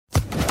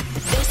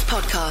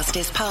podcast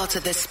is part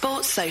of the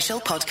Sports Social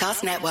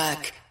Podcast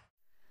Network.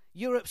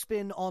 Europe's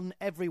been on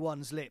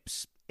everyone's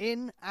lips.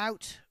 In,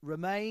 out,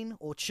 remain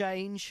or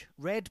change,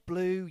 red,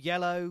 blue,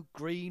 yellow,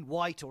 green,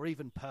 white or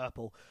even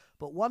purple.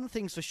 But one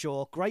thing's for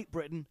sure, Great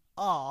Britain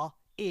are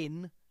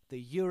in the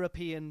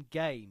European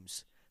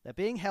Games. They're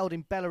being held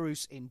in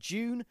Belarus in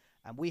June,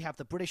 and we have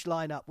the British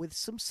lineup with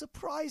some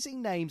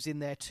surprising names in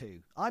there too.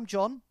 I'm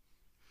John.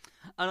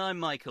 And I'm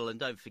Michael, and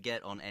don't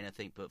forget, on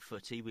Anything But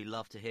Footy, we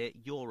love to hear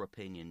your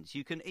opinions.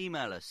 You can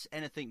email us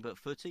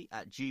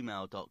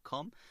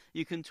anythingbutfooty@gmail.com.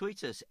 You can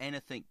tweet us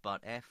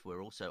anythingbutf.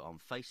 We're also on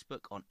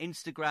Facebook, on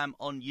Instagram,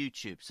 on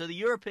YouTube. So the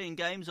European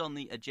Games on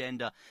the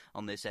agenda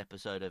on this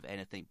episode of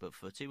Anything But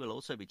Footy. We'll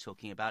also be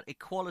talking about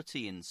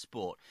equality in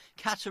sport.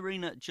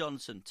 Katarina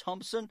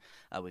Johnson-Thompson.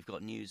 We've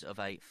got news of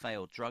a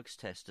failed drugs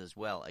test as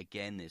well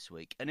again this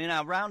week. And in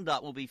our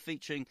roundup, we'll be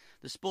featuring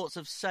the sports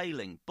of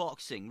sailing,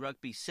 boxing,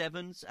 rugby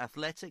sevens,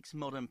 athletics,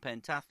 modern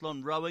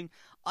pentathlon, rowing,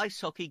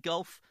 ice hockey,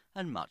 golf,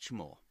 and much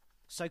more.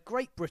 So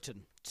Great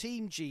Britain,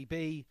 Team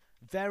GB,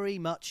 very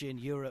much in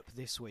Europe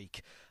this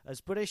week,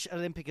 as British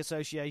Olympic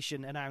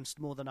Association announced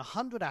more than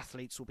 100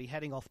 athletes will be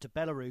heading off to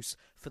Belarus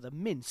for the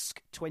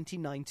Minsk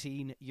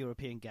 2019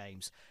 European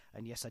Games.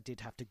 And yes, I did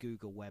have to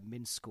Google where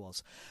Minsk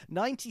was.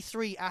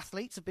 93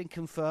 athletes have been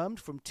confirmed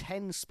from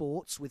 10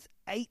 sports, with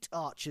 8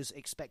 archers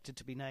expected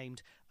to be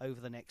named over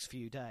the next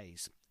few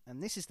days. And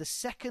this is the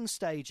second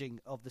staging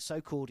of the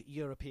so-called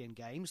European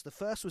Games. The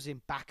first was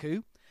in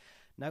Baku.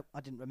 No, I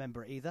didn't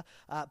remember it either.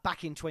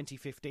 Back in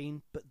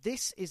 2015. But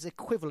this is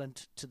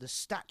equivalent to the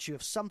stature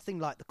of something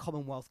like the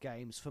Commonwealth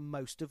Games for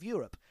most of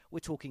Europe. We're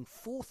talking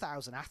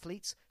 4,000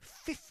 athletes,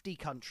 50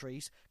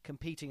 countries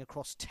competing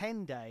across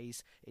 10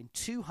 days in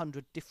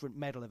 200 different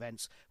medal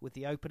events, with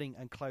the opening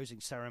and closing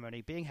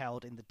ceremony being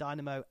held in the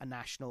Dynamo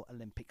National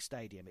Olympic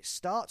Stadium. It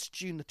starts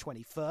June the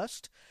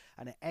 21st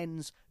and it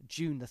ends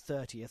June the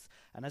 30th.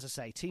 And as I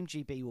say, Team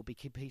GB will be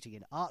competing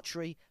in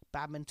archery,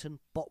 badminton,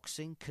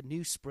 boxing,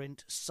 canoe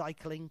sprint,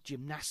 cycling,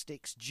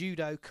 gymnastics,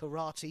 judo,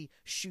 karate,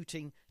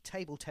 shooting,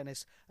 table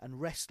tennis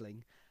and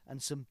wrestling.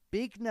 And some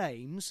big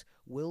names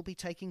will be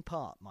taking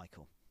part,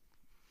 Michael.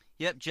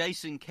 Yep,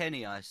 Jason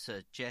Kenny, I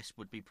suggest,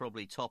 would be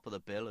probably top of the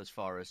bill as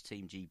far as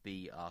Team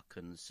GB are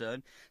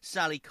concerned.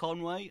 Sally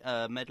Conway,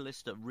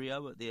 medalist at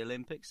Rio at the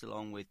Olympics,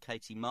 along with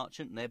Katie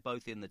Marchant, and they're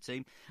both in the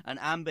team. And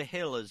Amber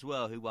Hill as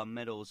well, who won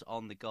medals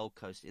on the Gold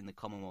Coast in the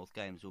Commonwealth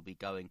Games, will be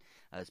going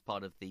as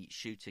part of the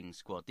shooting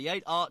squad. The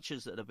 8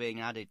 archers that are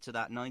being added to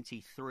that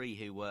 93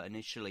 who were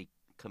initially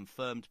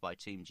confirmed by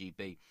Team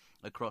GB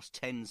across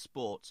 10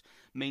 sports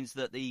means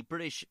that the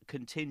British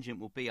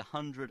contingent will be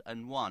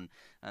 101.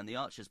 And the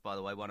archers, by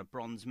the way, won a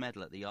bronze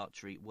medal at the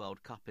Archery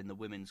World Cup in the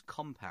women's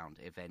compound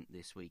event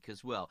this week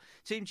as well.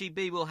 Team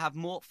GB will have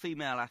more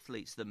female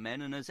athletes than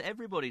men, and as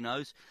everybody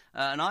knows,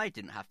 and I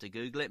didn't have to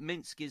Google it,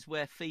 Minsk is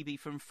where Phoebe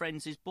from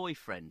Friends'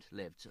 boyfriend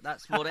lived.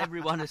 That's what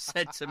everyone has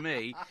said to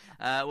me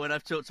when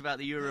I've talked about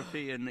the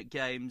European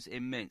Games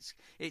in Minsk.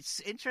 It's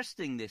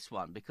interesting, this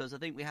one, because I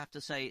think we have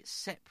to say it's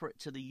separate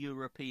to the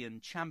European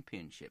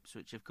Championships,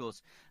 which of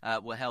course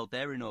were held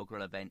their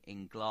inaugural event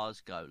in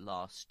Glasgow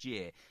last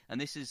year. And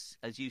this is,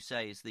 as you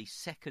say, is the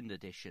second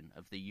edition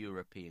of the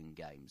European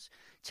Games.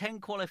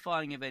 10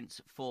 qualifying events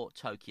for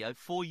Tokyo,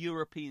 4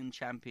 European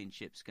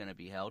Championships going to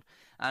be held,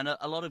 and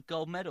a lot of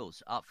gold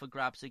medals up for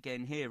grabs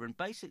again here. And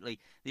basically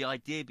the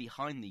idea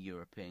behind the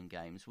European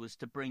Games was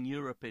to bring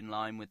Europe in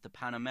line with the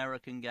Pan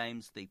American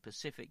Games, the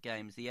Pacific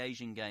Games, the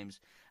Asian Games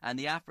and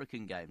the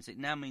African Games. It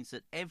now means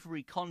that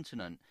every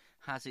continent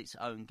has its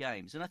own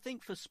games. And I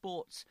think for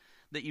sports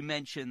that you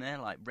mentioned there,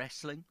 like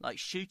wrestling, like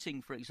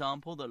shooting, for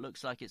example, that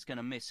looks like it's going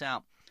to miss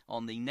out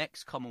on the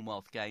next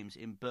Commonwealth Games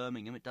in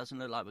Birmingham. It doesn't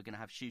look like we're going to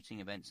have shooting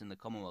events in the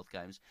Commonwealth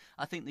Games.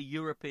 I think the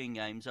European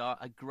Games are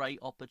a great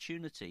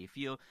opportunity. If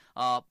you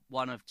are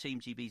one of Team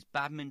GB's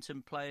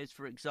badminton players,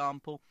 for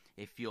example,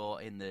 if you're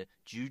in the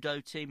judo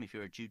team, if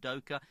you're a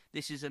judoka,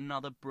 this is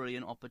another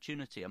brilliant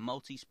opportunity, a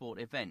multi-sport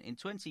event. In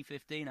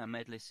 2015, our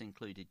medalists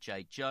included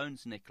Jade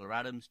Jones, Nicola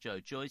Adams, Joe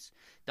Joyce,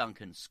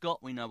 Duncan Scott.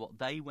 We know what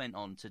they went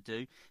on to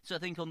do. So I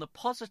think on the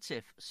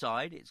positive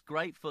side, it's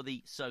great for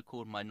the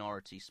so-called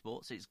minority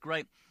sports. It's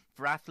great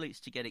for athletes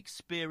to get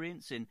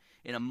experience in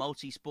a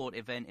multi-sport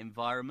event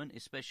environment,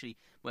 especially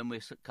when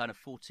we're kind of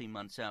 14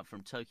 months out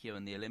from Tokyo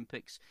and the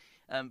Olympics.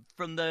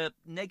 From the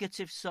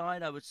negative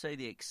side, I would say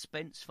the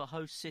expense for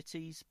host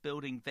cities,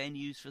 building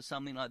venues for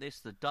something like this.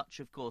 The Dutch,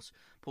 of course,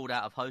 pulled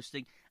out of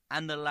hosting.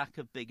 And the lack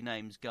of big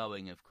names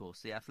going, of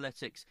course. The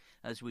athletics,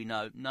 as we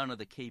know, none of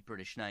the key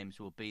British names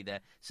will be there.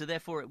 So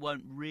therefore it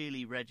won't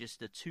really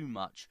register too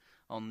much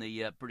on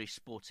the British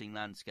sporting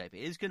landscape.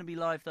 It is going to be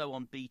live, though,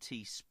 on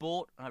BT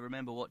Sport. I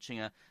remember watching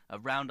a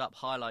roundup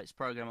highlights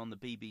programme on the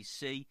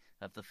BBC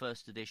of the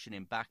first edition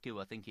in Baku.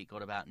 I think it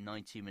got about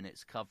 90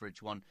 minutes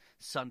coverage one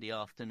Sunday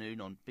afternoon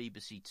on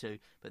BBC Two.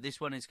 But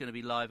this one is going to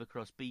be live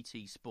across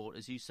BT Sport,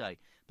 as you say,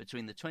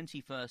 between the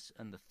 21st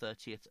and the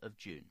 30th of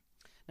June.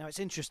 Now, it's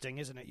interesting,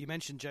 isn't it? You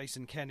mentioned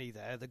Jason Kenny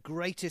there, the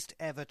greatest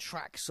ever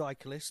track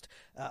cyclist,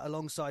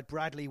 alongside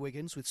Bradley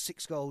Wiggins, with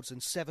 6 golds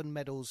and 7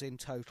 medals in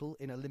total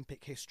in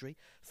Olympic history.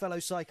 Fellow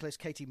cyclists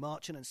Katie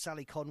Marchant and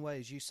Sally Conway,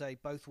 as you say,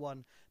 both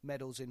won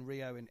medals in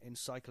Rio in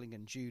cycling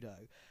and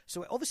judo.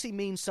 So it obviously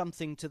means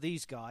something to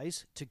these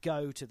guys to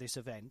go to this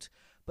event.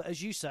 But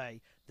as you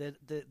say,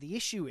 the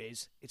issue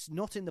is it's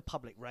not in the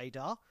public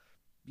radar.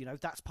 You know,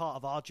 that's part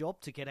of our job,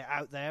 to get it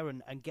out there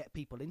and get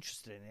people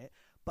interested in it.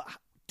 But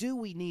do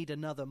we need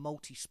another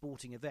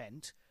multi-sporting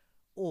event?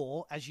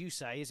 Or, as you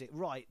say, is it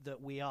right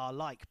that we are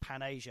like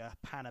Pan-Asia,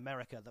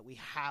 Pan-America, that we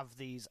have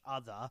these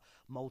other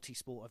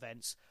multi-sport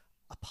events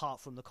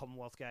apart from the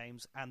Commonwealth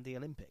Games and the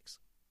Olympics?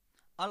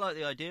 I like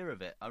the idea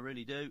of it. I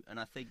really do. And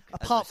I think,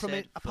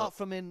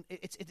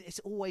 it's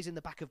always in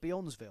the back of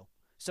Beyondsville.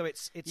 So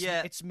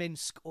it's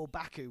Minsk or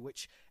Baku,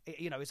 which,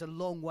 you know, is a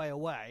long way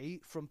away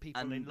from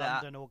people in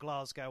London or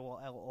Glasgow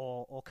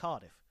or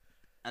Cardiff.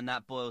 And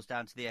that boils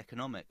down to the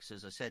economics.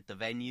 As I said, the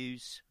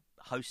venues,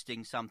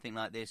 hosting something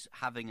like this,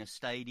 having a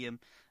stadium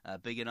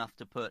big enough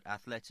to put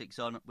athletics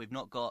on. We've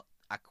not got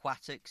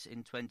aquatics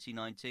in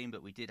 2019,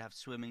 but we did have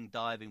swimming,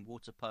 diving,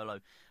 water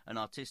polo and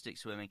artistic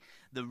swimming.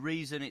 The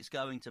reason it's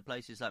going to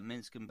places like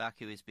Minsk and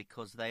Baku is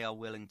because they are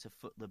willing to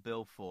foot the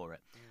bill for it.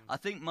 I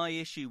think my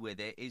issue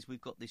with it is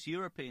we've got this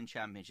European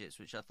Championships,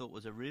 which I thought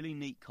was a really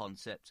neat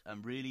concept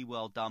and really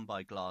well done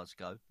by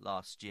Glasgow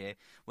last year,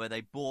 where they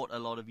brought a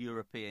lot of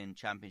European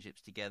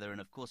Championships together. And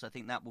of course, I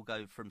think that will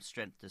go from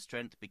strength to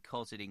strength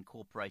because it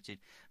incorporated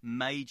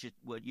major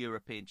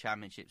European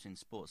Championships in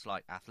sports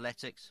like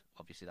athletics.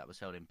 Obviously, that was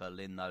held in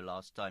Berlin, though,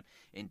 last time.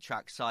 In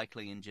track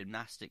cycling and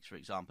gymnastics, for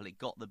example, it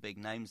got the big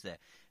names there.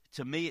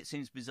 To me, it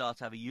seems bizarre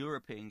to have a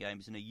European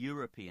Games and a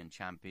European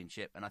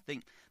Championship, and I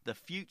think the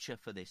future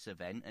for this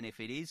event, and if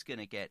it is going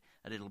to get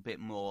a little bit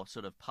more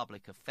sort of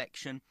public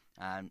affection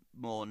and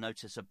more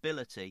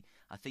noticeability,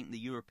 I think the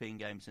European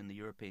Games and the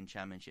European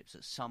Championships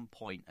at some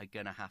point are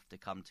going to have to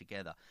come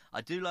together.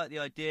 I do like the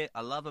idea.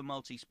 I love a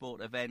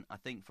multi-sport event. I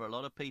think for a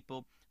lot of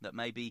people that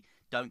maybe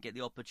don't get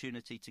the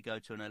opportunity to go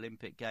to an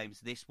Olympic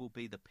Games, this will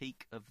be the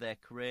peak of their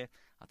career.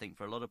 I think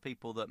for a lot of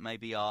people that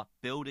maybe are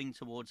building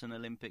towards an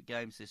Olympic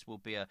Games, this will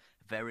be a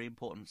very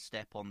important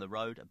step on the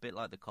road, a bit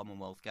like the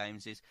Commonwealth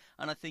Games is,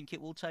 and I think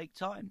it will take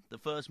time. The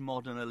first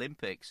modern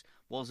Olympics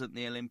wasn't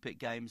the Olympic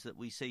Games that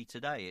we see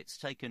today. It's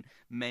taken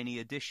many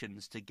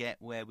editions to get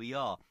where we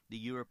are. The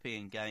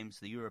European Games,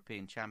 the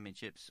European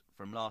Championships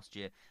from last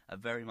year are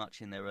very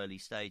much in their early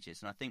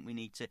stages, and I think we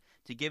need to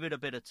give it a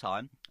bit of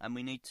time, and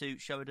we need to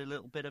show it a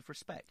little bit of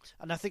respect.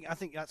 And I think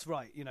that's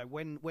right. You know,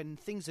 when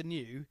things are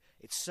new,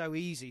 it's so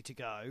easy to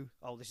go,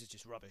 oh, this is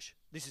just rubbish.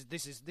 This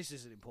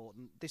isn't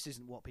important. This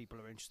isn't what people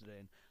are interested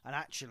in. And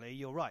actually,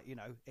 you're right. You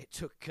know, it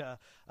took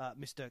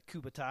Mr.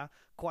 Coubertin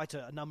quite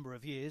a number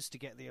of years to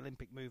get the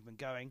Olympic movement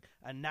going,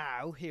 and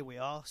now here we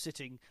are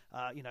sitting,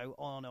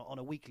 on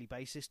a weekly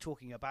basis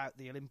talking about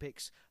the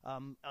Olympics.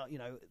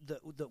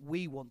 That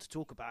we want to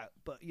talk about.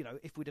 But you know,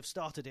 if we'd have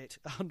started it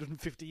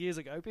 150 years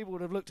ago, people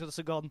would have looked at us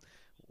and gone,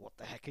 "What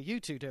the heck are you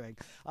two doing?"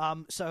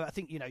 So I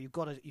think you've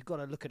got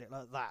to look at it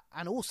like that.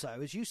 And also,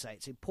 as you say,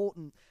 it's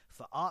important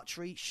for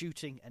archery,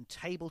 shooting, and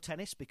table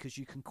tennis because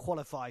you can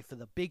qualify for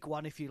the big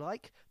one if you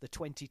like, the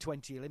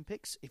 2020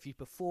 Olympics. If you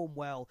perform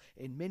well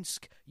in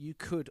Minsk, you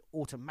could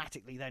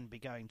automatically then be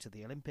going to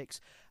the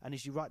Olympics. And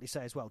as you rightly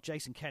say as well,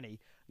 Jason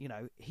Kenny, you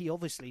know, he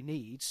obviously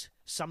needs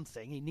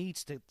something. He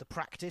needs the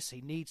practice.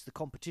 He needs the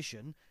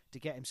competition to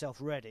get himself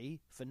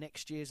ready for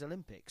next year's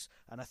Olympics.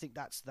 And I think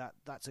that's a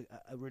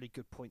really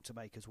good point to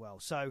make as well.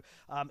 So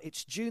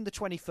it's June the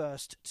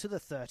 21st to the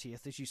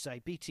 30th, as you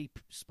say. BT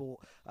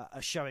Sport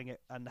are showing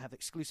it and have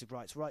exclusive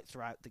rights right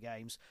throughout the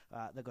games.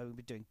 They're going to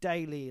be doing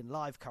daily and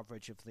live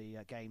coverage of the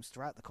games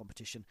throughout the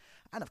competition.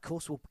 And of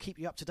course, we'll keep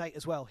you up to date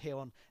as well here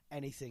on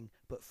Anything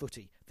But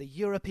Footy. The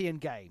European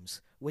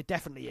Games, we're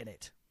definitely in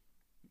it.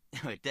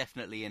 We're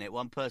definitely in it.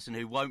 One person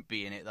who won't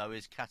be in it, though,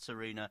 is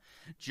Katarina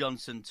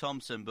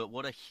Johnson-Thompson. But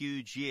what a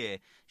huge year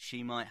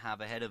she might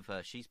have ahead of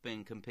her. She's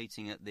been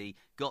competing at the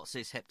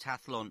Gotsis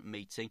Heptathlon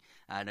meeting,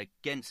 and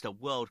against a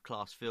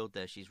world-class field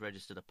there, she's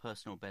registered a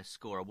personal best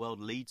score, a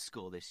world lead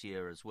score this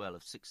year as well,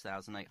 of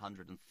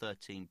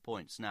 6,813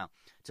 points. Now,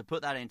 to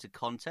put that into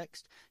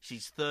context,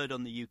 she's third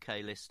on the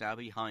UK list now,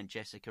 behind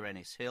Jessica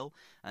Ennis-Hill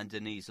and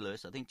Denise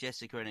Lewis. I think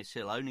Jessica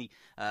Ennis-Hill only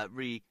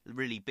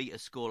really beat a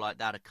score like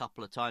that a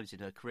couple of times in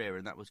her career,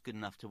 and that was good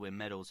enough to win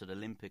medals at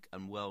Olympic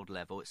and world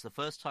level. It's the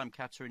first time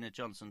Katarina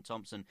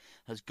Johnson-Thompson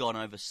has gone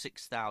over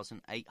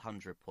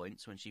 6,800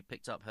 points. When she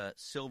picked up her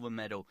silver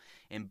medal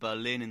in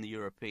Berlin in the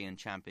European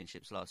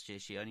Championships last year,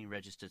 she only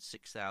registered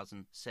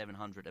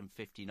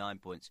 6,759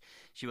 points.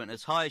 She went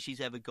as high as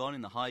she's ever gone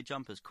in the high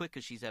jump, as quick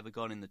as she's ever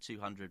gone in the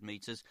 200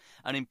 metres,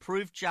 and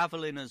improved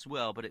javelin as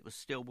well, but it was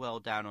still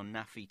well down on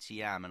Nafi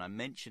Thiam. And I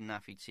mentioned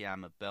Nafi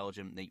Thiam of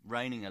Belgium, the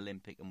reigning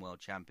Olympic and world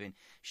champion.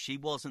 She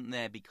wasn't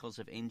there because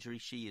of injury.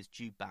 She is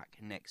due back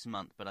next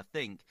month, but I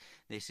think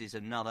this is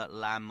another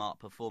landmark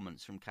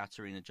performance from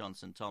Katarina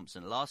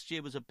Johnson-Thompson. Last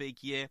year was a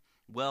big year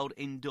World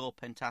Indoor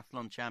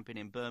Pentathlon Champion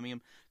in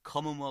Birmingham,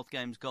 Commonwealth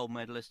Games gold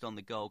medalist on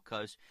the Gold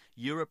Coast,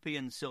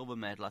 European silver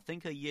medal. I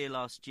think her year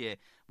last year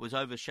was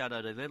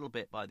overshadowed a little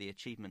bit by the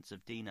achievements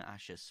of Dina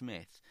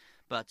Asher-Smith.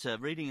 But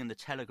reading in the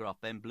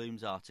Telegraph, Ben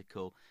Bloom's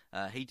article,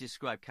 he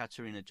described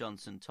Katarina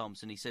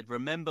Johnson-Thompson. He said,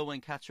 remember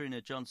when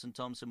Katarina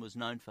Johnson-Thompson was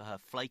known for her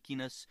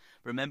flakiness?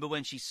 Remember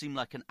when she seemed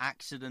like an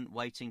accident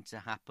waiting to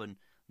happen?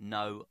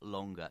 No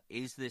longer.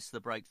 Is this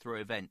the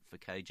breakthrough event for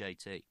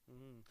KJT?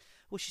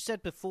 Well, she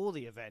said before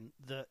the event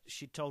that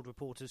she told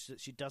reporters that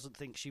she doesn't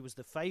think she was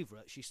the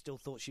favourite. She still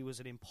thought she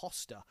was an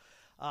imposter.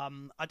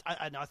 And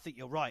I think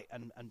you're right,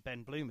 and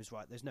Ben Bloom is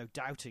right. There's no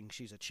doubting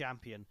she's a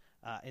champion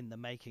in the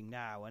making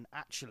now. And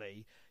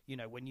actually, you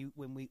know,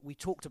 when we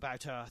talked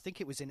about her, I think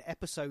it was in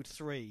episode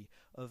 3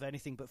 of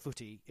Anything But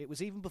Footy. It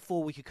was even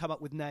before we could come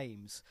up with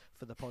names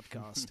for the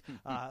podcast,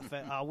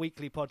 for our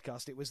weekly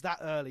podcast. It was that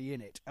early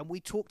in it, and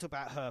we talked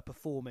about her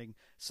performing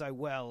so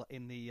well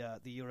in the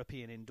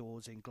European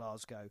indoors in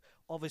Glasgow.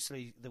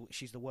 Obviously,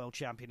 she's the world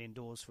champion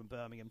indoors from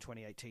Birmingham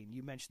 2018.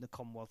 You mentioned the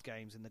Commonwealth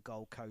Games in the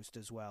Gold Coast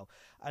as well,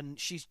 and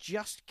she's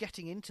just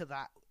getting into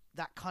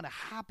that kind of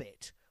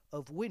habit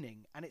of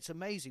winning. And it's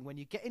amazing when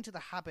you get into the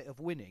habit of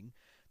winning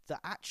that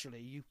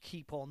actually you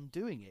keep on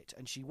doing it.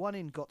 And she won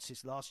in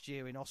Gotsis last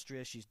year in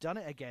Austria. She's done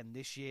it again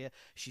this year.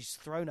 She's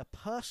thrown a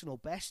personal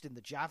best in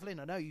the javelin.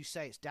 I know you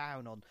say it's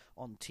down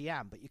on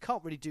Tiam, but you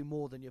can't really do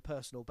more than your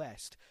personal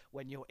best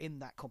when you're in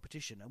that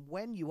competition. And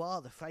when you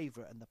are the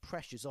favourite and the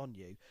pressure's on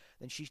you,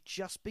 then she's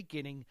just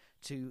beginning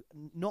to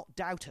not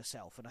doubt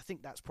herself. And I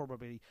think that's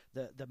probably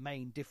the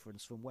main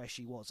difference from where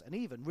she was, and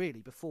even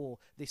really before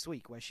this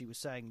week, where she was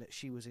saying that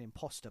she was an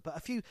imposter. But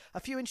a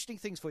few interesting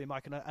things for you,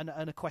 Mike, and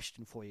a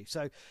question for you.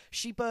 So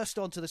she burst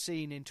onto the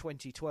scene in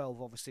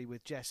 2012, obviously,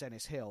 with Jess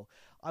Ennis-Hill.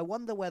 I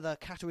wonder whether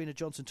Katarina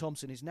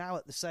Johnson-Thompson is now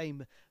at the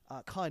same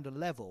kind of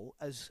level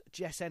as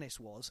Jess Ennis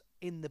was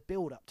in the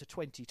build-up to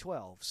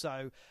 2012.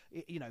 So,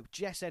 you know,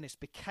 Jess Ennis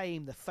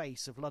became the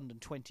face of London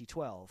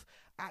 2012.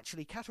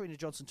 Actually, Katarina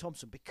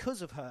Johnson-Thompson,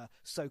 because of her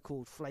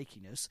so-called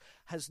flakiness,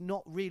 has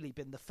not really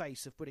been the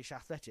face of British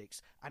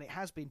athletics, and it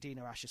has been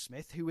Dina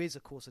Asher-Smith, who is,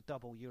 of course, a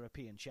double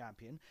European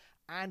champion,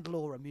 and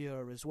Laura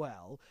Muir as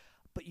well.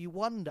 But you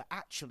wonder,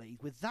 actually,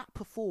 with that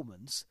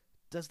performance,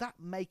 does that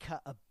make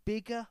her a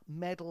bigger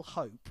medal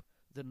hope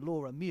than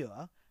Laura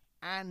Muir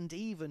and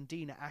even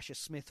Dina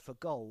Asher-Smith for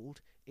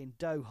gold in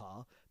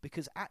Doha?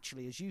 Because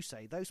actually, as you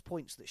say, those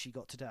points that she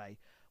got today,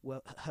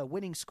 her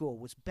winning score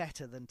was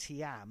better than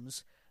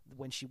Tiam's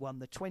when she won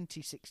the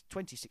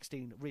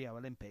 2016 Rio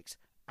Olympics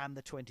and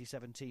the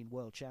 2017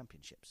 World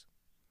Championships.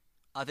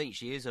 I think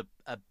she is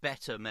a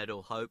better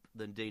medal hope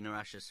than Dina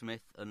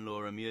Asher-Smith and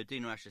Laura Muir.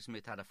 Dina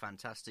Asher-Smith had a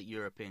fantastic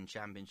European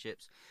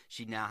Championships.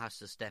 She now has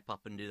to step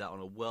up and do that on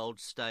a world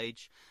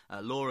stage.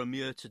 Laura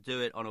Muir to do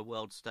it on a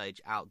world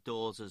stage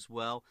outdoors as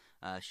well.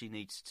 She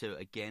needs to,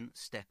 again,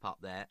 step up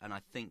there. And I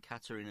think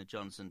Katarina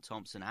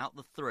Johnson-Thompson, out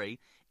the three,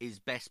 is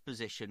best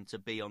positioned to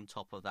be on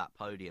top of that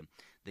podium.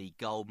 The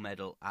gold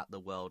medal at the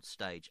world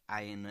stage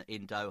in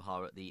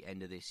Doha at the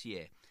end of this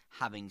year.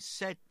 Having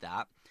said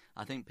that,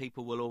 I think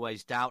people will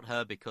always doubt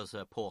her because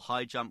her poor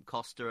high jump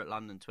cost her at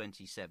London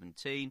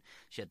 2017.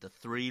 She had the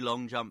 3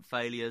 long jump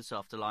failures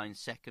after lying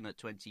second at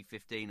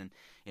 2015 and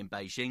in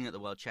Beijing at the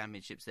World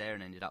Championships there,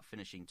 and ended up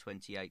finishing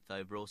 28th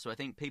overall. So I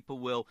think people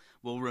will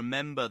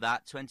remember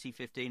that.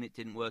 2015 it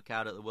didn't work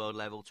out at the world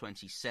level.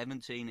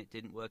 2017 it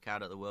didn't work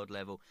out at the world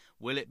level.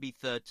 Will it be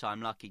third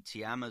time lucky?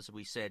 Tiam, as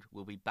we said,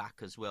 will be back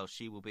as well.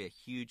 She will be a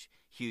huge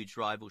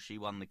rival. She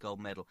won the gold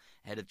medal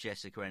ahead of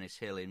Jessica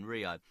Ennis-Hill in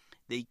Rio.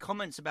 The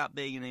comments about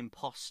being an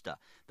imposter,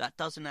 that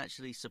doesn't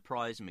actually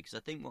surprise me, because I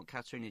think what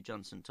Katarina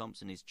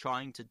Johnson-Thompson is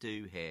trying to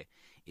do here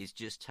is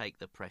just take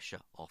the pressure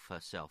off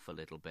herself a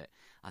little bit.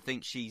 I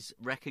think she's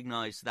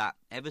recognised that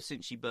ever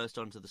since she burst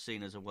onto the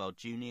scene as a world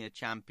junior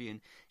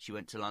champion. She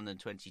went to London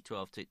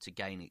 2012 to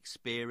gain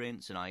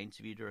experience, and I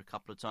interviewed her a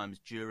couple of times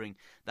during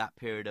that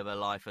period of her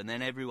life, and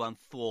then everyone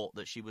thought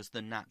that she was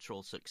the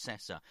natural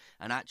successor.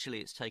 And actually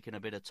it's taken a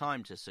bit of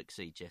time to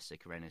succeed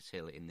Jessica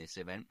Ennis-Hill in this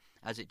event,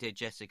 as it did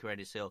Jessica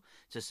Ennis-Hill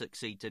to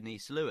succeed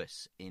Denise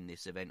Lewis in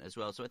this event as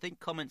well. So I think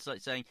comments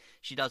like saying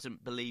she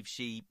doesn't believe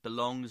she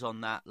belongs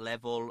on that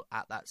level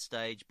at that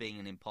stage, being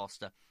an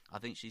imposter, I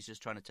think she's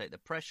just trying to take the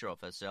pressure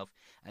off herself.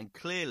 And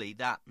clearly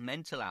that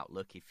mental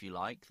outlook, if you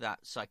like, that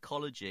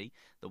psychology,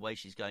 the way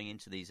she's going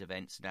into these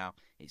events now,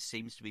 it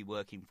seems to be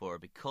working for her,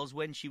 because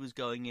when she was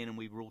going in and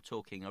we were all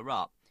talking her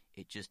up,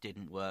 it just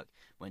didn't work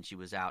when she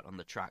was out on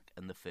the track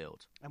and the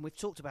field. And we've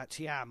talked about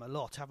Tiam a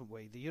lot, haven't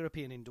we? The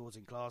European indoors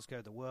in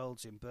Glasgow, the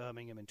Worlds in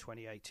Birmingham in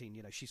 2018.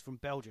 You know, she's from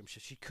Belgium, so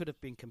she could have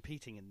been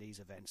competing in these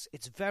events.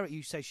 It's very,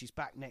 you say she's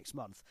back next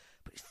month,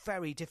 but it's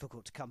very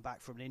difficult to come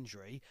back from an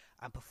injury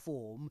and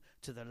perform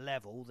to the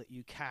level that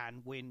you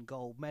can win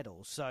gold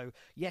medals. So,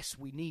 yes,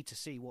 we need to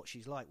see what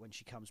she's like when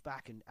she comes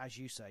back. And as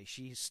you say,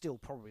 she's still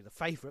probably the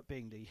favourite,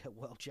 being the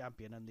world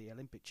champion and the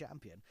Olympic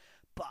champion.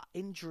 But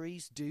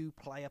injuries do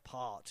play a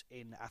part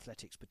in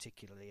athletics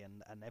particularly,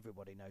 and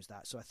everybody knows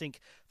that. So I think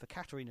for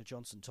Katarina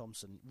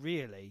Johnson-Thompson,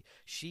 really,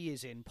 she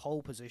is in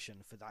pole position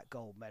for that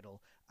gold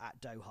medal at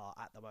Doha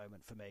at the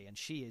moment for me, and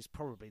she is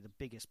probably the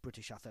biggest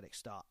British athletic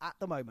star at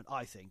the moment,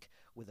 I think,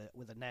 with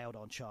a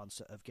nailed-on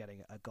chance of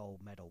getting a gold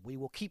medal. We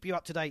will keep you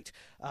up to date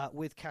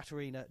with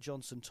Katarina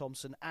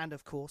Johnson-Thompson and,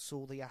 of course,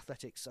 all the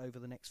athletics over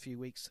the next few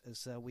weeks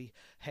as we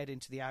head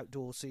into the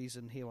outdoor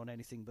season here on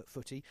Anything But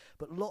Footy.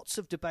 But lots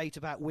of debate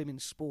about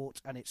women's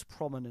sport and its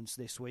prominence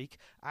this week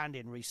and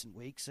in recent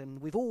weeks,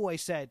 and we've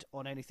always said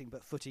on Anything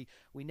But Footy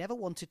we never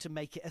wanted to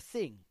make it a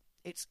thing.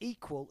 It's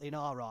equal in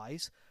our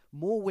eyes.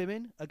 More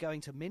women are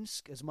going to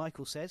Minsk, as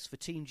Michael says, for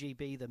Team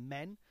GB than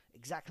men.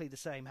 Exactly the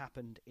same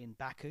happened in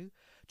Baku.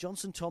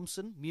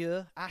 Johnson-Thompson,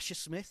 Muir, Asher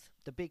Smith,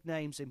 the big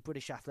names in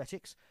British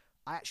athletics.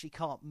 I actually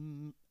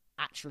can't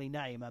actually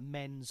name a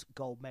men's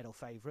gold medal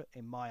favourite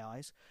in my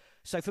eyes.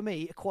 So for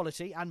me,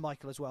 equality, and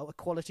Michael as well,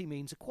 equality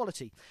means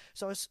equality.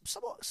 So I was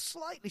somewhat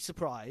slightly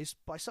surprised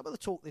by some of the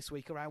talk this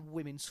week around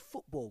women's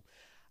football.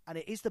 And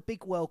it is the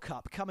big World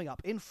Cup coming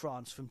up in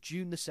France from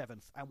June the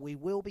 7th, and we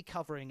will be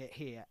covering it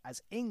here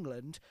as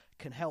England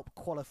can help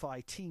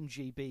qualify Team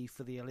GB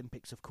for the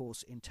Olympics, of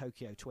course, in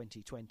Tokyo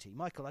 2020.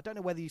 Michael, I don't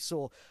know whether you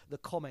saw the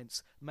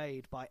comments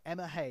made by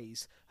Emma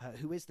Hayes,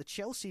 who is the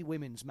Chelsea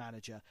women's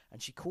manager,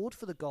 and she called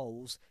for the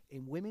goals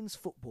in women's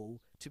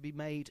football to be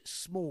made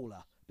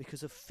smaller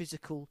because of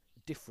physical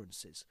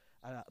differences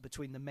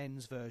between the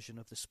men's version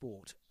of the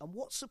sport. And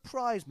what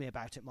surprised me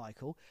about it,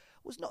 Michael,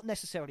 was not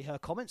necessarily her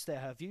comments. They're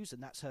her views,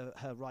 and that's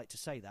her right to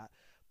say that.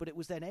 But it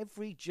was then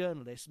every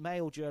journalist,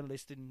 male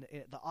journalist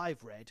that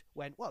I've read,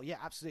 went, well, yeah,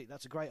 absolutely,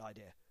 that's a great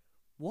idea.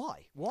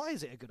 Why? Why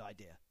is it a good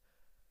idea?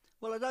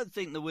 Well, I don't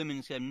think the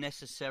women's game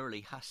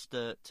necessarily has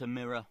to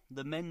mirror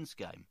the men's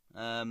game.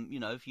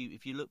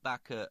 If you look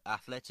back at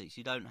athletics,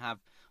 you don't have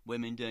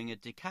women doing a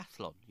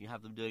decathlon. You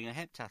have them doing a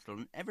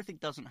heptathlon. Everything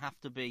doesn't have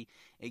to be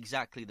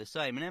exactly the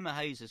same. And Emma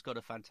Hayes has got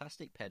a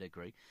fantastic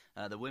pedigree.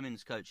 The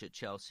women's coach at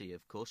Chelsea,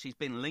 of course. She's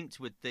been linked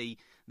with the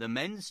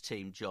men's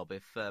team job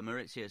if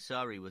Maurizio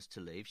Sarri was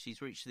to leave.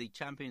 She's reached the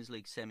Champions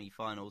League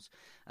semi-finals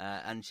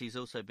and she's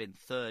also been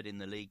third in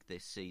the league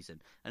this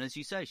season. And as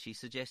you say, she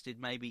suggested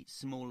maybe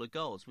smaller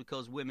goals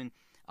because women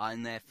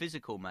in their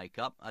physical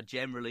makeup are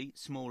generally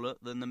smaller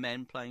than the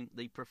men playing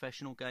the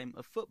professional game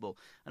of football.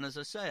 And as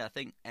I say, I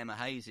think Emma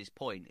Hayes'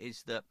 point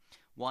is that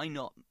why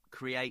not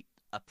create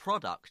a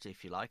product,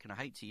 if you like, and I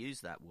hate to use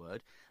that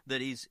word,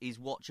 that is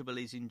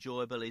watchable, is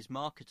enjoyable, is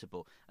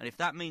marketable. And if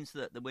that means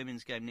that the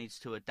women's game needs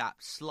to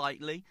adapt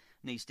slightly,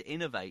 needs to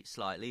innovate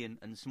slightly,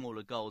 and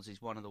smaller goals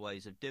is one of the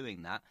ways of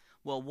doing that,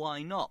 well,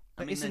 why not?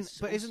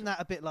 Isn't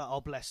that a bit like,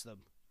 oh, bless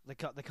them, they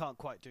can't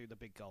quite do the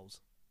big goals?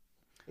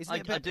 Isn't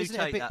it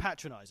a bit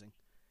patronising?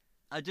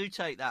 I do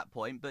take that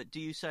point, but do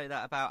you say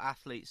that about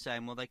athletes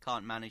saying, well, they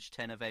can't manage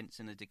 10 events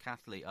in a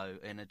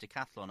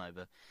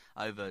decathlon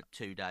over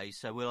 2 days,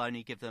 so we'll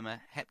only give them a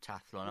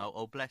heptathlon,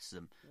 or bless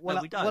them? Well,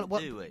 no, we don't,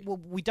 do we?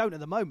 Well, we don't at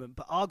the moment,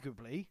 but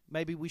arguably,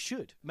 maybe we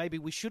should. Maybe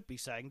we should be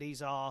saying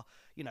these are,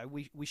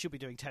 we should be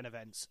doing 10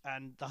 events,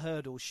 and the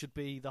hurdles should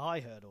be the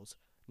high hurdles.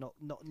 Not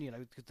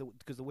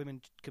because the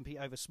women compete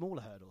over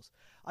smaller hurdles.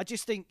 I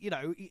just think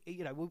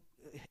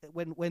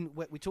when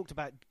we talked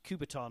about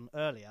Coubertin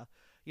earlier,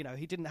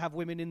 he didn't have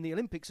women in the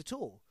Olympics at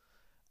all,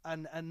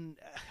 and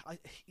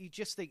you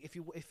just think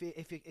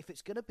if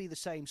it's going to be the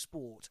same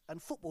sport,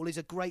 and football is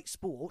a great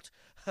sport,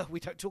 we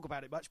don't talk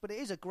about it much, but it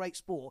is a great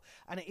sport,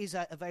 and it is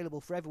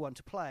available for everyone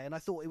to play. And I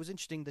thought it was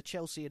interesting the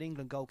Chelsea and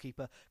England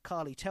goalkeeper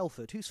Carly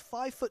Telford, who's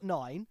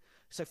 5'9".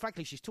 So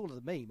frankly, she's taller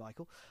than me,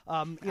 Michael.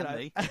 And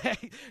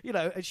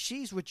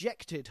she's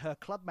rejected her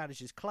club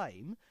manager's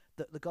claim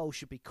that the goal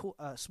should be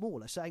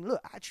smaller, saying,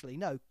 "Look, actually,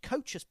 no,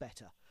 coach us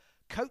better.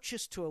 Coach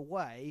us to a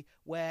way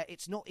where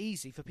it's not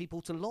easy for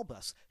people to lob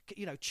us.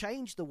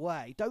 Change the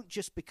way. Don't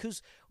just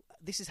because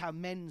this is how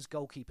men's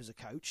goalkeepers are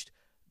coached,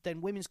 then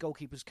women's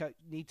goalkeepers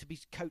need to be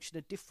coached in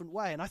a different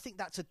way." And I think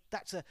that's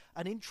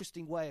an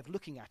interesting way of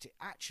looking at it.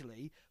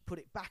 Actually, put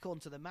it back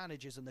onto the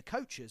managers and the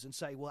coaches and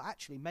say, well,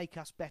 actually make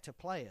us better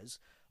players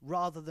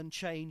rather than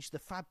change the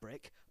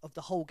fabric of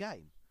the whole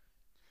game.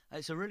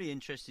 It's a really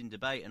interesting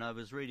debate, and I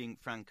was reading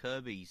Frank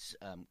Kirby's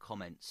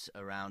comments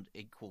around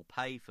equal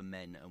pay for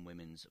men and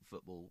women's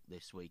football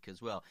this week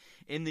as well.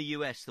 In the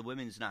US, the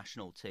women's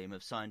national team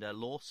have signed a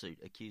lawsuit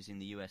accusing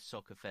the US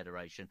Soccer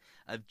Federation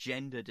of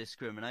gender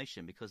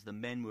discrimination because the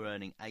men were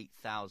earning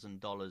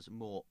 $8,000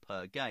 more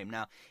per game.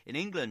 Now, in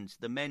England,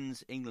 the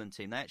men's England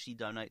team, they actually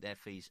donate their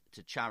fees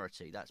to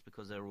charity. That's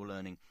because they're all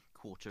earning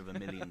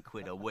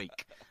 £250,000 a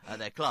week at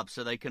their club,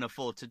 so they can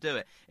afford to do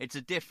it. It's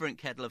a different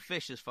kettle of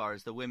fish as far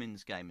as the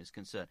women's game is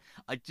concerned.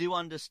 I do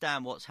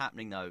understand what's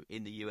happening, though,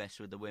 in the US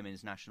with the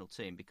women's national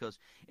team, because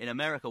in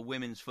America,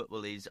 women's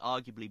football is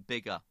arguably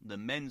bigger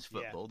than men's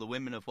football. Yeah. The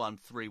women have won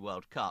 3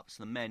 World Cups.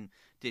 The men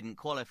didn't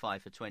qualify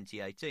for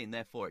 2018.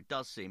 Therefore, it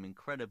does seem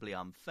incredibly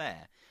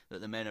unfair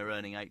that the men are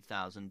earning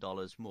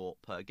 $8,000 more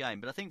per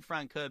game. But I think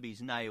Frank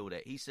Kirby's nailed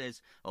it. He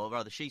says, or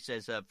rather she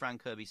says,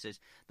 Frank Kirby says,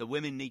 the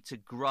women need to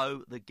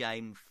grow the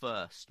game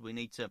first. We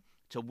need to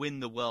win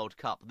the World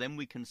Cup. Then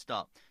we can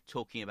start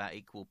talking about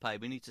equal pay.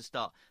 We need to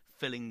start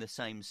filling the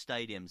same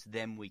stadiums.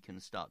 Then we can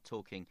start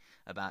talking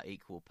about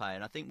equal pay.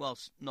 And I think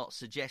whilst not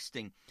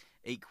suggesting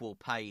equal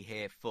pay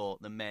here for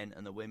the men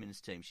and the women's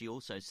team, she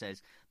also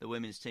says the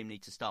women's team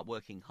need to start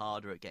working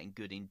harder at getting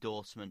good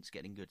endorsements,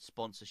 getting good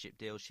sponsorship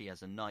deals. She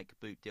has a Nike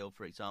boot deal,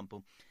 for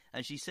example.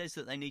 And she says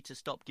that they need to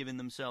stop giving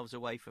themselves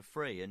away for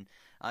free. And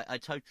I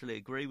totally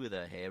agree with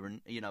her here.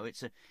 And, you know,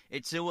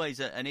 it's always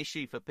an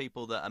issue for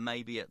people that are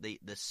maybe at the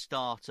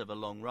start of a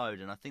long road.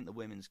 And I think the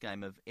women's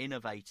game have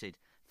innovated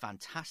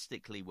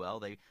fantastically well.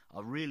 They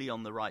are really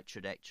on the right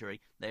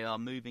trajectory. They are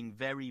moving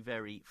very,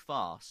 very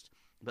fast.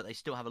 But they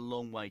still have a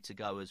long way to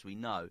go, as we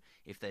know,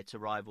 if they're to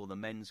rival the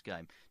men's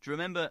game. Do you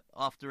remember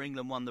after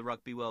England won the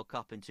Rugby World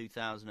Cup in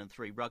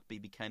 2003, rugby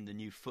became the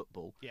new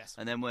football? Yes.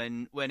 And then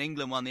when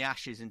England won the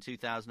Ashes in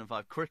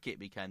 2005, cricket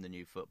became the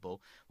new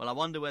football. Well, I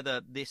wonder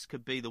whether this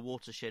could be the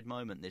watershed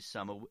moment this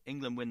summer.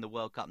 England win the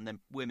World Cup and then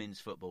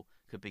women's football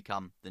could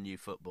become the new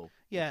football,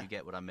 if you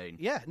get what I mean.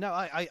 Yeah, no,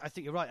 I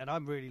think you're right, and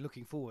I'm really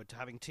looking forward to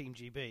having Team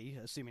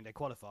GB, assuming they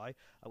qualify,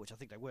 which I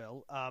think they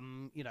will,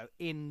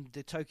 in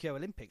the Tokyo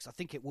Olympics. I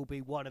think it will be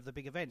one of the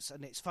big events,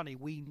 and it's funny,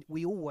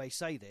 we always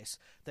say this,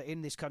 that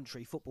in this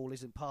country, football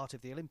isn't part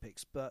of the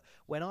Olympics, but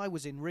when I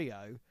was in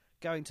Rio,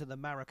 going to the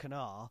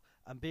Maracanã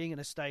and being in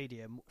a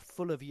stadium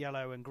full of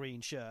yellow and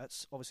green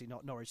shirts, obviously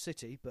not Norwich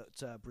City,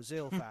 but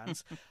Brazil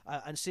fans,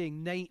 and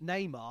seeing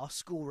Neymar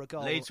score a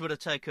goal. Leeds would have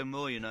taken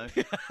more, you know.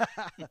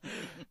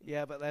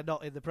 Yeah, but they're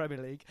not in the Premier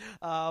League.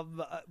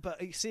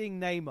 But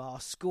seeing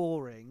Neymar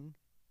scoring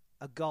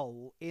a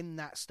goal in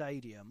that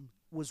stadium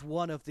was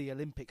one of the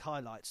Olympic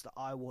highlights that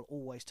I will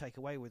always take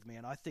away with me.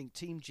 And I think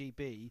Team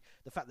GB,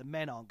 the fact that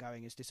men aren't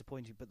going is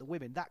disappointing, but the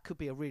women, that could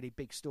be a really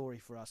big story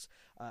for us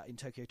in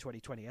Tokyo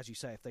 2020, as you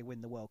say, if they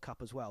win the World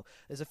Cup as well.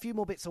 There's a few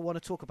more bits I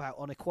want to talk about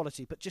on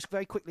equality, but just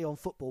very quickly on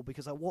football,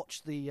 because I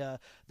watched the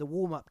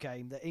warm-up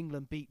game that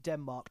England beat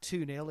Denmark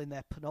 2-0 in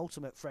their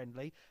penultimate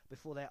friendly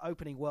before their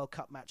opening World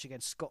Cup match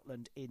against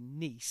Scotland in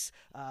Nice.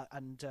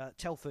 And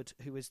Telford,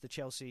 who is the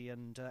Chelsea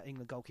and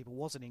England goalkeeper,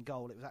 wasn't in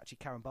goal. It was actually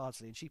Karen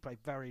Bardsley, and she played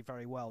very,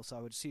 very well, so I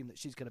would assume that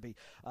she's going to be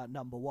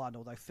number one,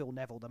 although Phil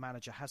Neville, the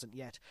manager, hasn't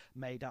yet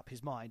made up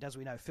his mind. As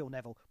we know, Phil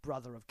Neville,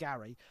 brother of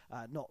Gary,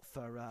 not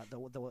for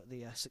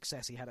the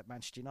success he had at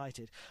Manchester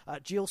United.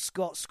 Jill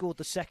Scott scored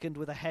the second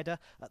with a header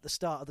at the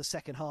start of the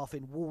second half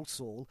in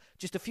Walsall.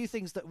 Just a few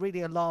things that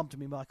really alarmed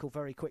me, Michael,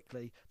 very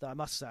quickly, that I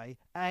must say.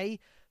 A,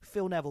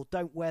 Phil Neville,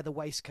 don't wear the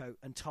waistcoat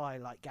and tie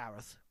like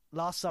Gareth.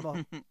 Last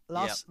summer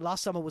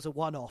was a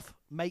one-off.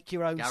 Make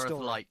your own Gareth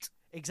story. Light.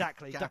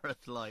 Exactly.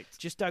 Gareth Light.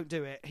 Just don't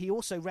do it. He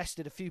also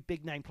rested a few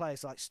big-name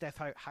players like Steph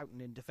Houghton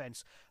in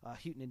defence,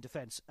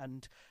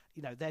 and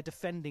their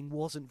defending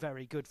wasn't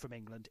very good from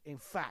England. In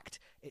fact,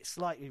 it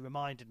slightly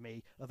reminded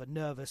me of a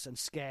nervous and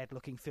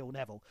scared-looking Phil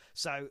Neville.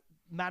 So,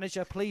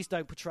 manager, please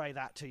don't portray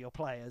that to your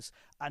players,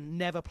 and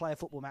never play a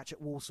football match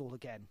at Walsall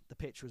again. The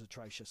pitch was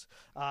atrocious.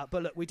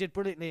 But look, we did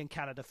brilliantly in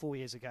Canada 4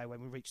 years ago when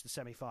we reached the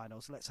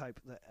semi-finals. Let's hope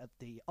that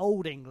the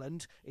old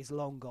England is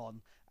long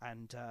gone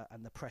and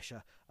the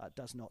pressure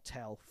does not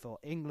tell for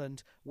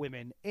England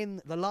women in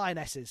the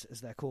Lionesses,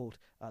 as they're called,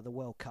 the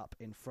World Cup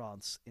in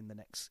France in the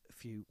next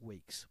few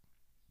weeks.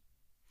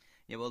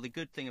 Yeah, well, the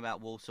good thing about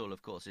Walsall,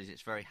 of course, is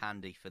it's very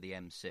handy for the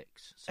M6.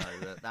 So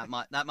that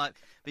might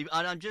be.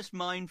 And I'm just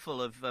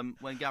mindful of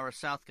when Gareth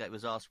Southgate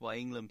was asked why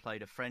England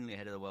played a friendly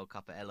ahead of the World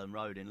Cup at Ellen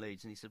Road in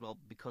Leeds, and he said, "Well,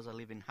 because I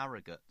live in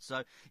Harrogate."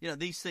 So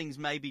these things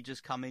maybe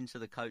just come into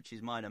the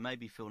coach's mind, and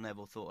maybe Phil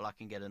Neville thought, "Well, I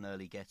can get an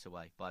early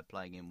getaway by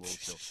playing in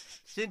Walsall."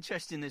 It's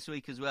interesting this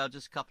week as well.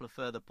 Just a couple of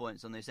further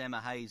points on this.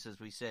 Emma Hayes, as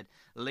we said,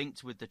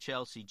 linked with the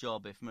Chelsea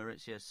job if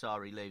Maurizio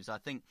Sarri leaves. I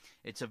think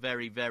it's a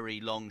very,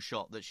 very long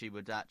shot that she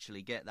would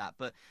actually get that.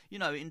 But,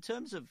 in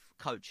terms of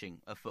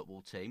coaching a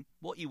football team,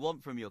 what you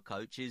want from your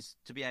coach is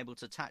to be able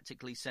to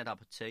tactically set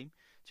up a team,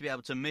 to be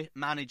able to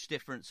manage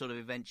different sort of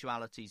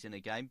eventualities in a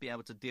game, be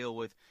able to deal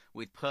with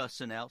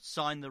personnel,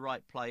 sign the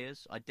right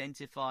players,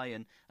 identify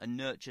and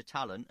nurture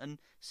talent, and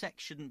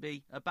sex shouldn't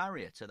be a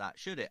barrier to that,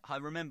 should it? I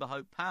remember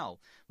Hope Powell,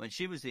 when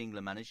she was the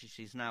England manager,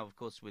 she's now, of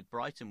course, with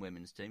Brighton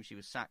women's team. She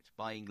was sacked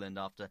by England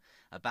after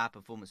a bad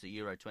performance at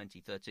Euro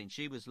 2013.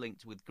 She was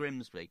linked with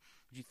Grimsby.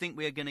 Do you think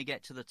we are going to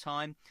get to the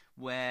time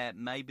where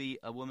maybe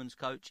a women's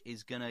coach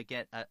is going to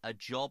get a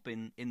job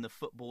in the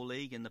Football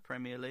League, in the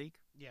Premier League?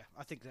 Yeah,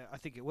 I think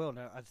it will.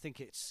 No, I think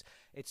it's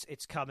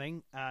it's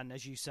coming, and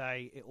as you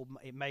say,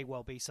 it may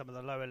well be some of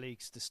the lower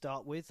leagues to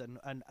start with,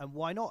 and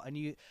why not? And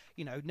you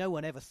know, no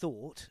one ever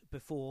thought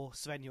before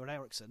Sven-Göran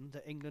Eriksson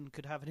that England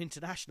could have an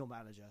international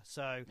manager.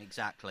 So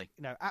exactly,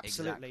 you know,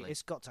 absolutely, exactly.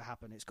 It's got to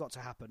happen. It's got to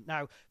happen.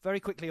 Now, very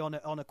quickly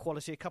on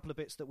equality, a couple of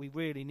bits that we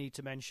really need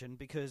to mention,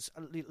 because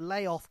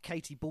lay off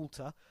Katie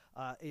Boulter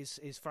is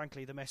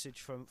frankly the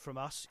message from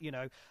us. You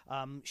know,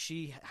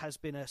 she has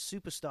been a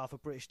superstar for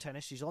British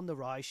tennis. She's on the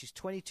rise. She's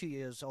 22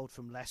 years old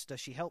from Leicester.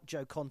 She helped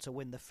Joe Conter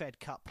win the Fed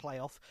Cup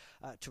playoff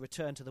to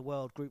return to the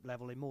world group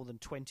level in more than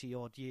 20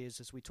 odd years,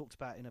 as we talked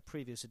about in a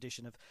previous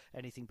edition of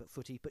Anything But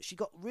Footy. But she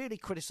got really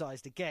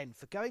criticised again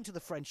for going to the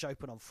French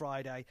Open on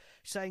Friday,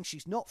 saying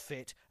she's not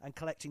fit and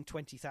collecting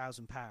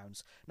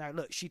 £20,000. Now,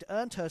 look, she'd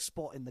earned her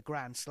spot in the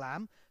Grand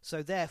Slam,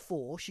 so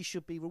therefore she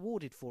should be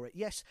rewarded for it.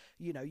 Yes,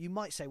 you know, you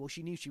might say, well,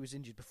 she knew she was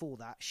injured before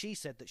that. She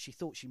said that she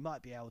thought she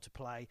might be able to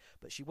play,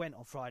 but she went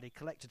on Friday,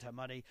 collected her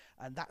money,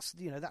 and that's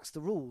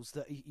the rules,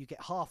 that you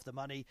get half the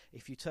money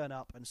if you turn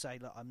up and say,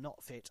 look, I'm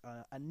not fit.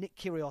 And Nick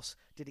Kyrgios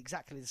did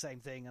exactly the same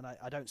thing, and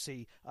I don't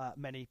see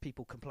many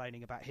people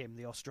complaining about him,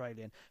 the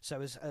Australian.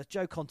 So as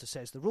Joe Conter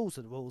says, the rules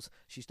are the rules.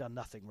 She's done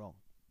nothing wrong.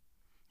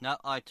 No,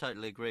 I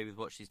totally agree with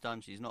what she's done.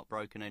 She's not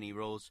broken any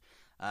rules.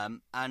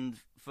 And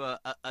for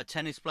a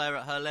tennis player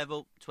at her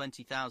level,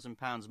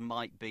 £20,000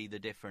 might be the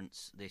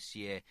difference this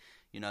year.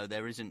 You know,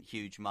 there isn't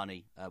huge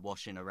money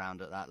washing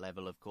around at that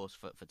level, of course,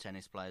 for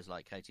tennis players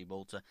like Katie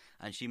Boulter,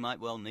 and she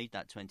might well need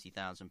that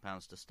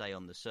 £20,000 to stay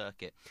on the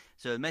circuit.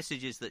 So the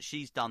message is that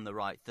she's done the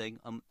right thing.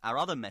 Our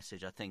other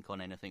message, I think,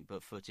 on Anything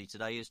But Footy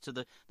today is to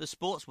the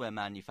sportswear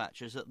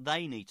manufacturers, that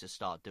they need to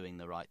start doing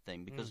the right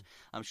thing, because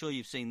I'm sure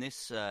you've seen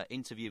this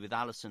interview with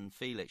Alison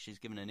Felix. She's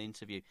given an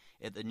interview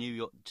at the New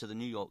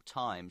York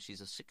Times.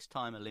 She's a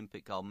 6-time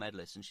Olympic gold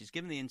medalist, and she's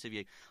given the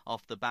interview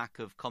off the back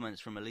of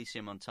comments from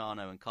Alicia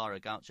Montano and Cara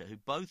Gaucher, who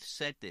both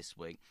said this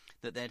week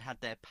that they'd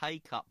had their pay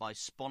cut by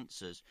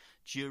sponsors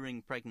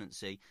during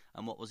pregnancy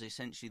and what was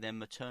essentially their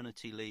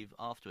maternity leave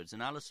afterwards.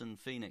 And Alison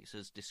Phoenix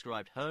has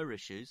described her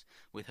issues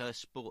with her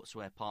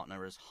sportswear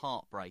partner as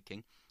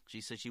heartbreaking. She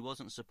said she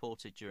wasn't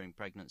supported during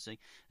pregnancy,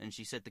 and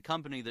she said the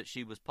company that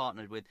she was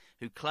partnered with,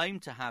 who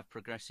claimed to have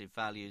progressive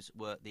values,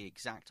 were the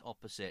exact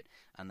opposite,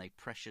 and they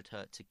pressured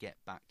her to get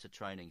back to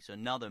training. So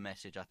another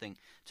message, I think,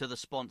 to the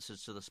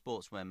sponsors, to the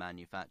sportswear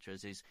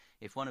manufacturers, is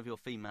if one of your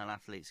female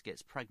athletes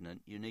gets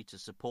pregnant, you need to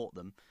support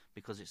them,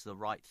 because it's the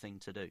right thing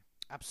to do.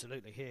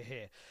 Absolutely,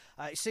 here.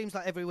 It seems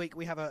like every week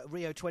we have a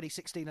Rio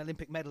 2016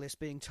 Olympic medalist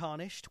being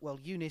tarnished. Well,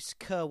 Eunice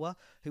Kerwer,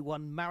 who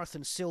won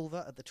marathon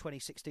silver at the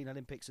 2016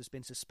 Olympics, has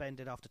been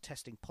suspended after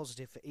testing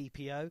positive for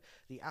EPO.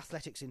 The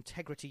Athletics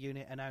Integrity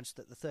Unit announced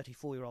that the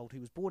 34-year-old, who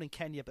was born in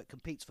Kenya but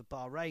competes for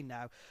Bahrain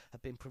now,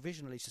 had been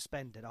provisionally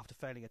suspended after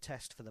failing a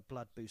test for the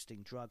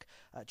blood-boosting drug.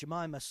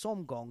 Jemima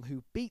Somgong,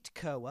 who beat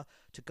Kerwer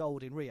to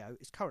gold in Rio,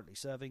 is currently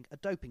serving a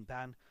doping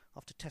ban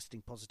after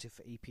testing positive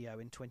for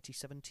EPO in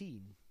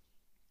 2017.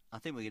 I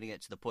think we're going to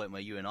get to the point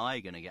where you and I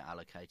are going to get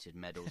allocated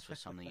medals for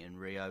something in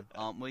Rio,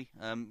 aren't we?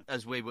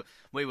 As we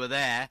were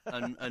there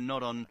and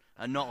not on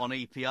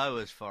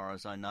EPO, as far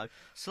as I know.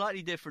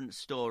 Slightly different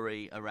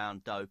story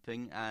around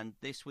doping, and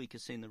this week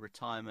has seen the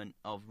retirement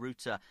of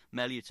Ruta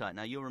Meliutait.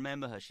 Now, you'll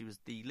remember her. She was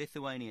the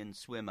Lithuanian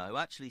swimmer who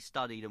actually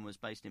studied and was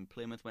based in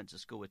Plymouth, went to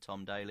school with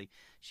Tom Daley.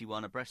 She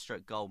won a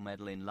breaststroke gold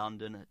medal in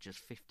London at just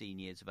 15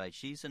 years of age.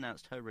 She's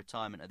announced her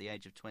retirement at the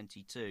age of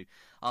 22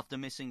 after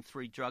missing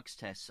 3 drugs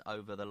tests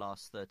over the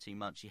last 13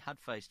 months. She had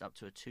faced up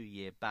to a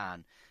 2-year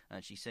ban,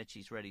 and she said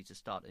she's ready to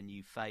start a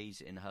new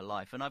phase in her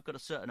life. And I've got a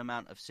certain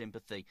amount of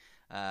sympathy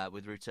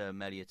with Ruta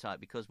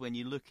Meliutait, because when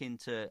you look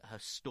into her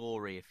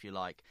story, if you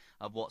like,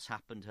 of what's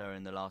happened to her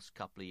in the last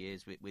couple of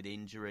years with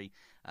injury,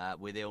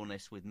 with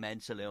illness, with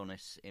mental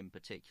illness in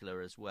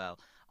particular as well,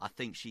 I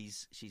think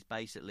she's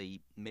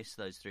basically missed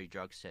those 3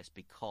 drugs tests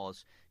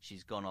because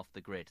she's gone off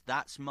the grid.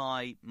 That's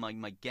my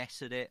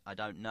guess at it. I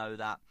don't know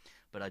that.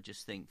 But I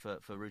just think for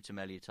Ruta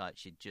Meliutait,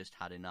 she'd just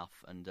had enough,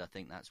 and I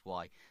think that's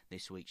why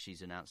this week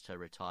she's announced her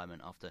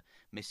retirement after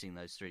missing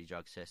those 3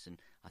 drug tests. And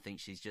I think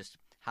she's just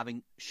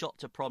having shot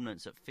to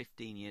prominence at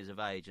 15 years of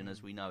age, and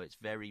as we know, it's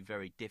very,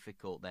 very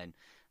difficult then,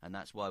 and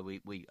that's why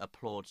we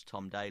applaud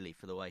Tom Daley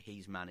for the way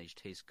he's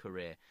managed his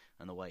career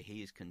and the way he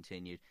has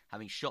continued.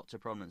 Having shot to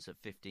prominence at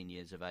 15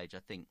 years of age, I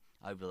think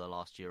over the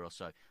last year or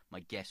so,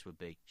 my guess would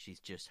be she's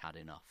just had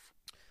enough.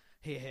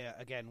 Here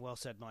again, well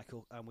said,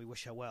 Michael, and we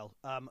wish her well.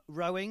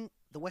 Rowing,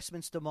 the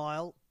Westminster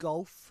Mile,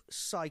 golf,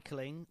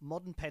 cycling,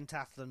 modern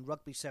pentathlon,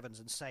 rugby sevens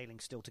and sailing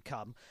still to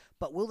come.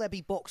 But will there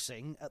be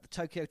boxing at the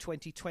Tokyo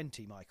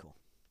 2020, Michael?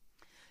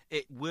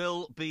 It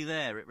will be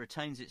there. It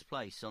retains its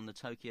place on the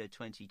Tokyo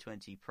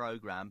 2020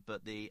 programme,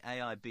 but the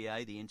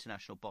AIBA, the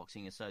International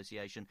Boxing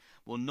Association,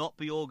 will not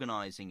be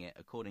organising it,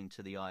 according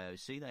to the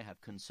IOC. They have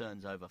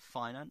concerns over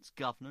finance,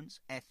 governance,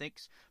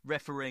 ethics,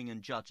 refereeing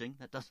and judging.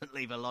 That doesn't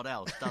leave a lot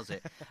else, does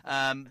it?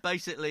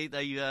 Basically,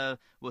 they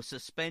were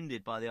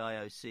suspended by the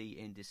IOC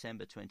in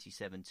December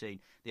 2017.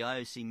 The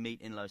IOC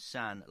meet in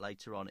Lausanne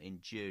later on in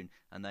June,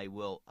 and they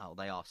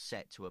are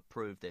set to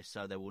approve this,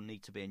 so there will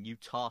need to be a new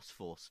task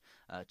force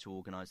to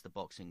organise organise the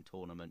boxing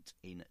tournament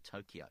in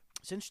Tokyo.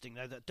 It's interesting,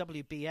 though, that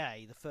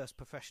WBA, the first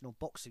professional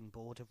boxing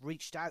board, have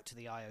reached out to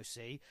the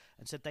IOC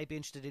and said they'd be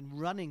interested in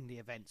running the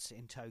events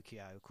in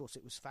Tokyo. Of course,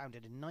 it was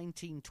founded in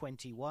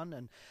 1921,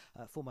 and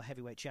former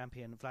heavyweight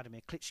champion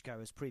Vladimir Klitschko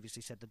has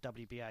previously said the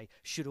WBA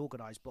should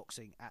organise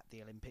boxing at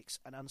the Olympics.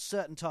 And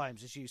uncertain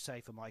times, as you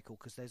say, for Michael,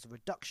 because there's a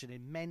reduction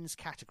in men's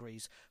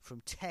categories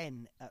from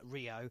 10 at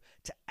Rio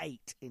to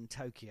 8 in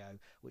Tokyo,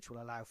 which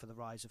will allow for the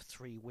rise of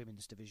 3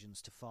 women's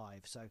divisions to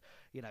 5. So,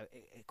 you know,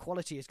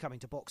 equality is coming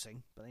to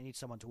boxing, but they need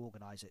someone to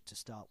organise it to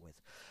start with.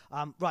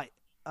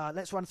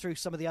 Let's run through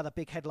some of the other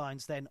big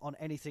headlines then on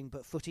Anything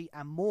But Footy.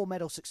 And more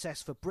medal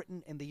success for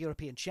Britain in the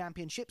European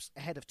Championships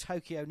ahead of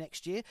Tokyo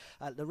next year.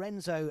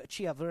 Lorenzo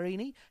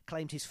Chiavarini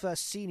claimed his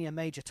first senior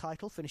major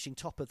title, finishing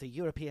top of the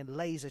European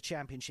Laser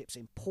Championships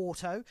in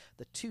Porto.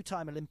 The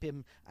two-time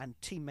Olympian and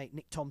teammate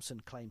Nick Thompson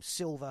claimed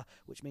silver,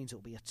 which means it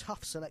will be a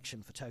tough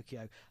selection for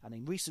Tokyo. And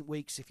in recent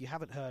weeks, if you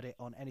haven't heard it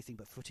on Anything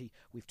But Footy,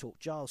 we've talked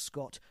Giles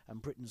Scott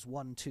and Britain's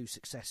 1-2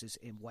 successes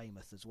in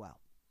Weymouth as well.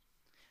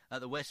 At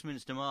the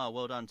Westminster Mile,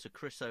 well done to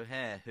Chris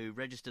O'Hare, who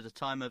registered a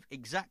time of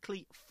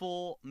exactly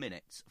 4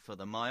 minutes for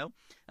the mile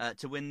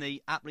to win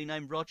the aptly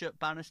named Roger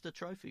Bannister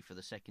Trophy for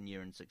the second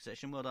year in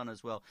succession. Well done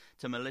as well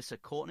to Melissa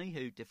Courtney,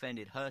 who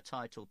defended her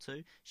title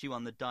too. She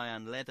won the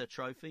Diane Leather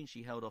Trophy, and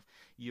she held off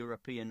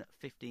European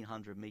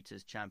 1500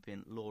 metres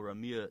champion Laura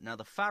Muir. Now,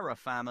 the Farah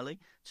family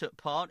took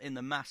part in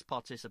the mass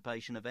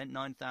participation event,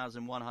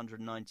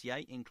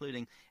 9,198,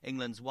 including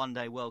England's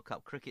one-day World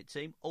Cup cricket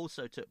team,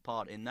 also took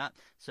part in that.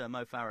 Sir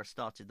Mo Farah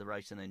started the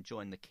race and then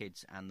joined the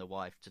kids and the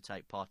wife to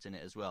take part in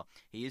it as well.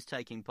 He is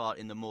taking part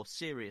in the more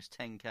serious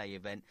 10k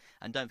event,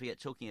 and don't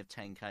forget, talking of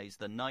 10ks,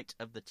 the night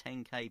of the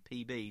 10k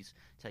PBs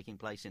taking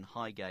place in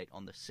Highgate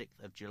on the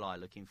 6th of July.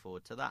 Looking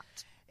forward to that.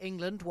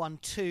 England won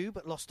 2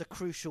 but lost a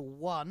crucial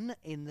 1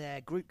 in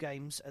their group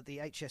games at the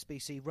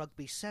HSBC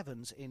Rugby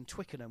Sevens in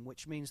Twickenham,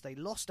 which means they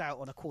lost out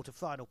on a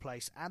quarter-final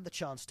place and the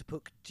chance to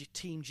book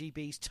Team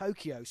GB's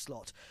Tokyo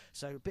slot.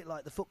 So a bit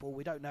like the football,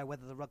 we don't know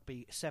whether the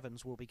Rugby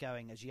Sevens will be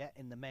going as yet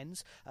in the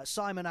men's.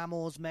 Simon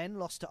Amore's men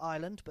lost to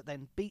Ireland but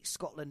then beat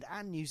Scotland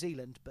and New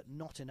Zealand, but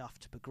not enough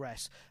to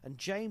progress. And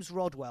James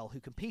Rodwell, who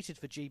competed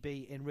for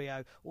GB in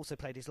Rio, also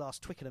played his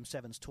last Twickenham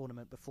Sevens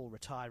tournament before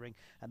retiring,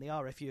 and the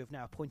RFU have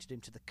now appointed him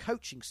to the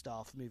coaching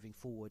staff moving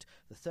forward.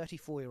 The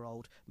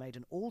 34-year-old made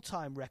an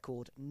all-time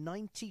record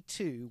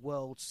 92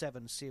 World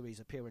 7 Series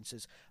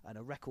appearances and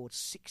a record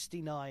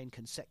 69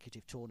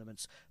 consecutive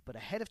tournaments. But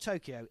ahead of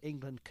Tokyo,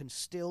 England can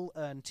still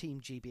earn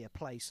Team GB a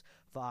place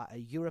via a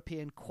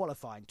European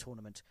qualifying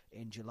tournament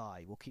in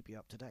July. We'll keep you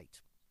up to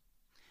date.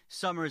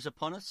 Summer is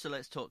upon us, so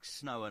let's talk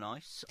snow and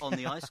ice. On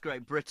the ice,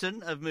 Great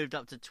Britain have moved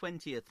up to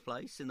 20th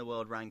place in the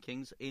world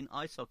rankings in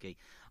ice hockey.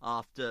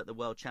 After the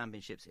World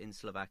Championships in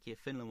Slovakia,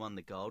 Finland won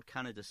the gold,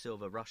 Canada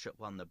silver, Russia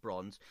won the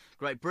bronze.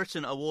 Great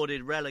Britain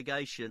avoided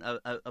relegation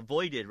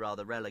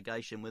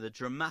with a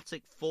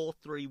dramatic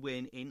 4-3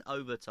 win in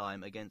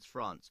overtime against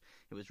France.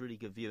 It was really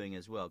good viewing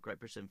as well. Great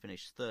Britain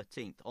finished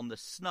 13th. On the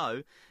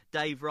snow,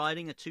 Dave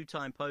Riding, a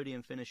 2-time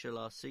podium finisher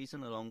last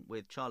season, along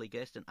with Charlie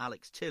Guest and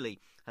Alex Tilley,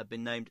 have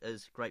been named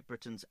as Great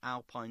Britain's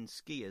alpine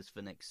skiers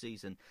for next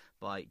season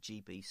by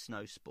GB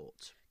Snow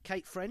Sport.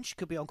 Kate French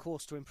could be on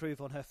course to improve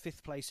on her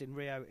 5th place in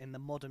Rio in the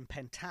modern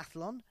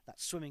pentathlon.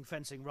 That's swimming,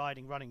 fencing,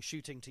 riding, running,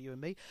 shooting to you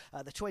and me.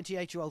 The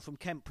 28-year-old from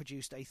Kent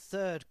produced a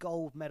 3rd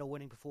gold medal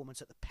winning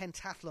performance at the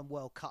Pentathlon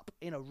World Cup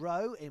in a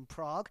row in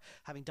Prague,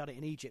 having done it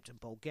in Egypt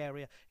and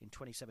Bulgaria in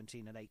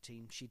 2017 and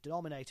 18. She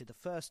dominated the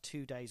first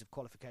 2 days of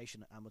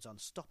qualification and was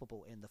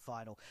unstoppable in the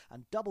final.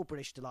 And double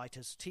British delight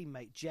as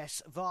teammate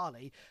Jess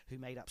Varley, who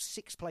made up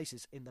 6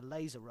 places in the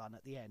laser run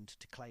at the end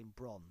to claim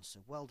bronze. So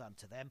well done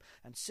to them.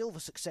 And silver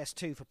success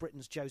too for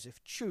Britain's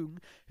Joseph Chung,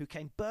 who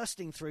came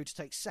bursting through to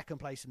take 2nd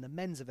place in the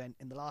men's event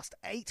in the last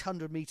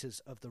 800 metres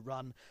of the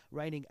run.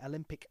 Reigning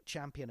Olympic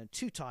champion and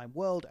 2-time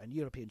world and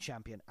European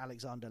champion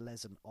Alexander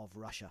Lezin of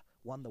Russia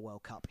won the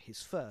World Cup,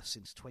 his first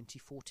since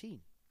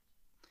 2014.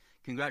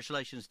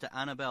 Congratulations to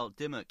Annabelle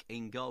Dimmock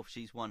in golf.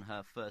 She's won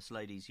her First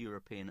Ladies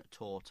European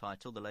Tour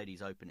title, the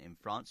Ladies Open in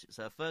France. It's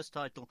her first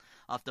title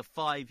after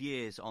 5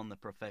 years on the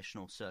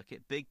professional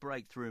circuit. Big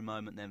breakthrough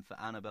moment then for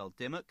Annabelle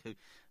Dimmock, who,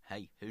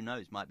 hey, who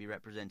knows, might be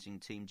representing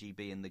Team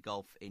GB in the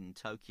golf in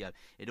Tokyo.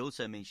 It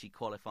also means she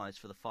qualifies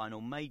for the final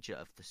major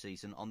of the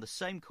season on the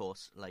same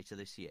course later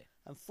this year.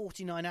 And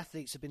 49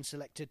 athletes have been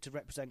selected to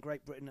represent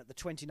Great Britain at the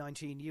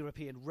 2019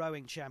 European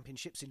Rowing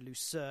Championships in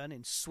Lucerne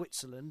in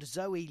Switzerland.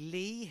 Zoe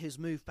Lee has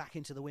moved back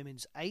into the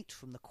women's 8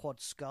 from the Quad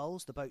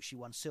Sculls, the boat she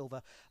won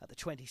silver at the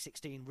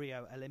 2016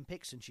 Rio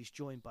Olympics, and she's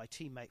joined by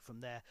teammate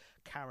from there,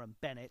 Karen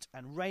Bennett.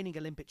 And reigning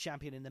Olympic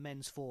champion in the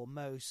men's 4,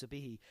 Mo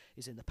Sabihi,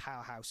 is in the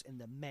powerhouse in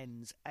the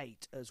men's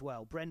 8 as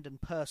well. Brendan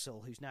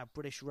Purcell, who's now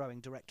British Rowing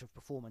Director of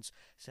Performance,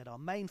 said our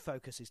main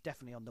focus is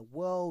definitely on the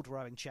World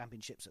Rowing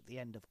Championships at the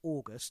end of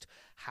August.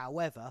 However,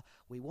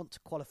 we want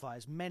to qualify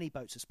as many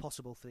boats as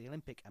possible for the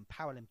Olympic and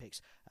Paralympics,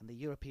 and the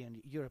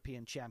European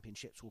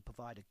Championships will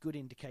provide a good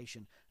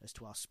indication as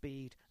to our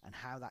speed and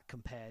how that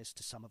compares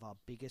to some of our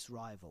biggest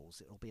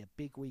rivals. It will be a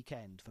big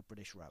weekend for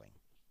British rowing.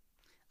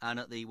 And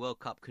at the World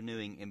Cup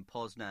canoeing in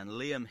Poznan,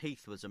 Liam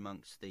Heath was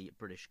amongst the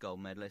British gold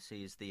medalists.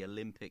 He is the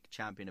Olympic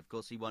champion. Of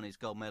course, he won his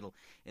gold medal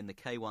in the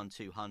K1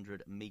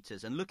 200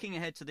 metres. And looking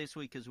ahead to this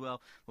week as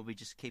well, we'll be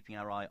just keeping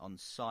our eye on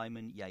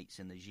Simon Yates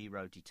in the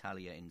Giro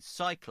d'Italia in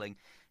cycling.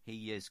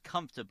 He is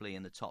comfortably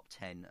in the top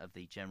 10 of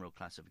the general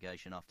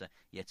classification after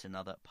yet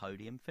another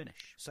podium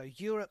finish. So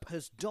Europe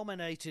has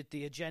dominated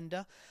the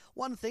agenda.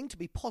 One thing to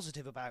be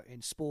positive about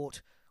in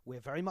sport: we're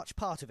very much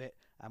part of it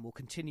and will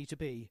continue to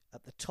be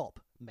at the top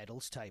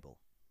medals table.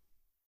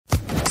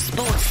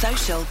 Sports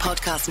Social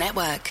Podcast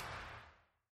Network.